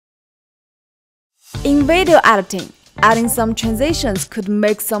In video editing, adding some transitions could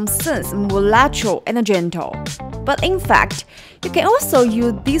make some scenes more natural and gentle. But in fact, you can also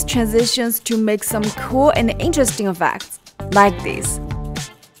use these transitions to make some cool and interesting effects, like this.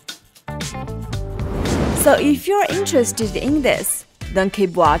 So if you're interested in this, then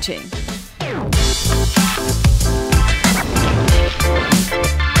keep watching.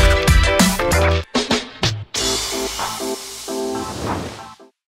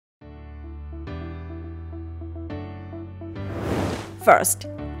 First,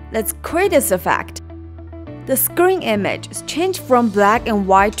 let's create this effect. The screen image is changed from black and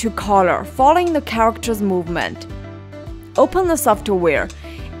white to color following the character's movement. Open the software,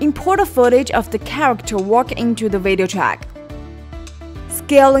 import the footage of the character walking into the video track.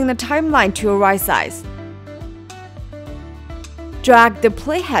 Scaling the timeline to a right size. Drag the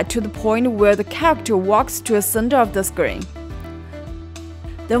playhead to the point where the character walks to the center of the screen.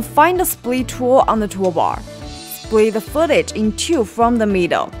 Then find the split tool on the toolbar. Split the footage in two from the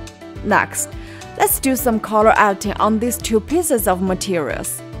middle. Next, let's do some color editing on these two pieces of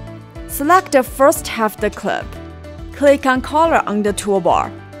materials. Select the first half of the clip. Click on Color on the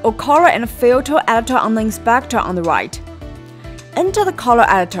toolbar, or Color and Filter Editor on the inspector on the right. Enter the color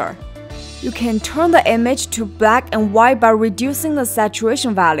editor. You can turn the image to black and white by reducing the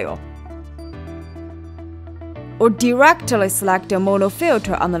saturation value, or directly select the mono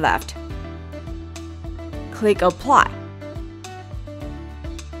filter on the left. Click Apply.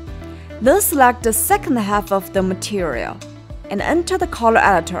 Then select the second half of the material and enter the color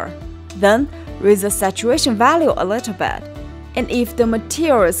editor. Then raise the saturation value a little bit. And if the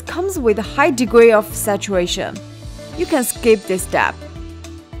material comes with a high degree of saturation, you can skip this step.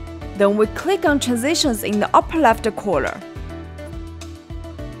 Then we click on Transitions in the upper left corner.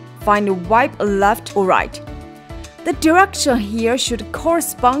 Find Wipe left or right. The direction here should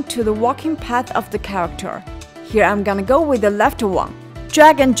correspond to the walking path of the character. Here I'm gonna go with the left one.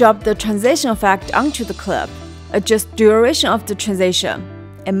 Drag and drop the transition effect onto the clip. Adjust duration of the transition,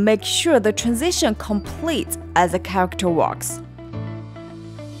 and make sure the transition completes as the character walks.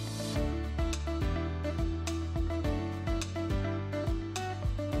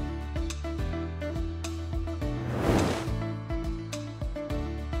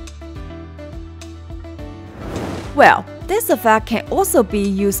 Well, this effect can also be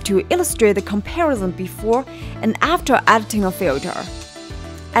used to illustrate the comparison before and after editing a filter.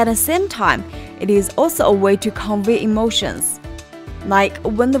 At the same time, it is also a way to convey emotions. Like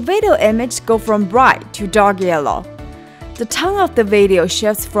when the video image goes from bright to dark yellow, the tone of the video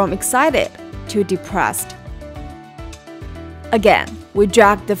shifts from excited to depressed. Again, we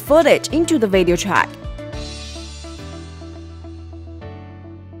drag the footage into the video track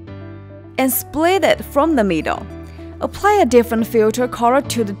and split it from the middle. Apply a different filter color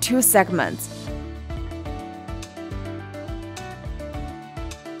to the two segments.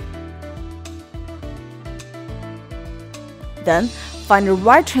 Then, find the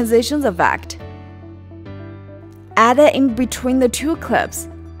right transitions effect. Add it in between the two clips.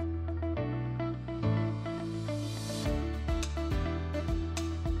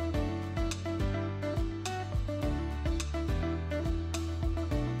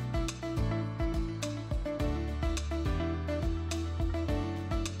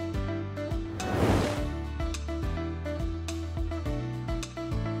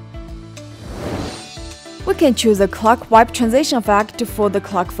 We can choose a clock wipe transition effect for the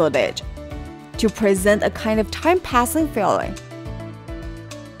clock footage to present a kind of time-passing feeling.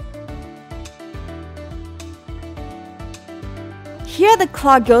 Here the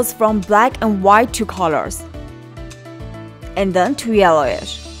clock goes from black and white to colors, and then to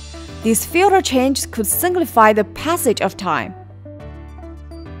yellowish. These filter changes could simplify the passage of time.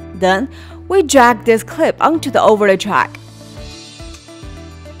 Then, we drag this clip onto the overlay track.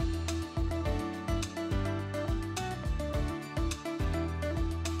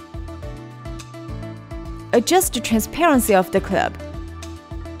 Adjust the transparency of the clip.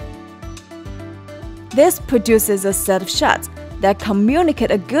 This produces a set of shots that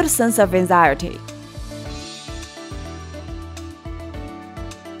communicate a good sense of anxiety.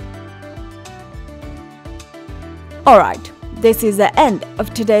 Alright, this is the end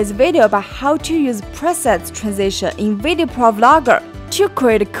of today's video about how to use presets transition in VideoProc Vlogger to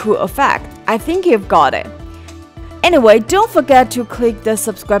create a cool effect. I think you've got it. Anyway, don't forget to click the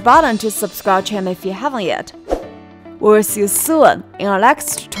subscribe button to subscribe channel if you haven't yet. We will see you soon in our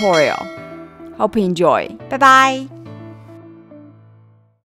next tutorial. Hope you enjoy. Bye bye!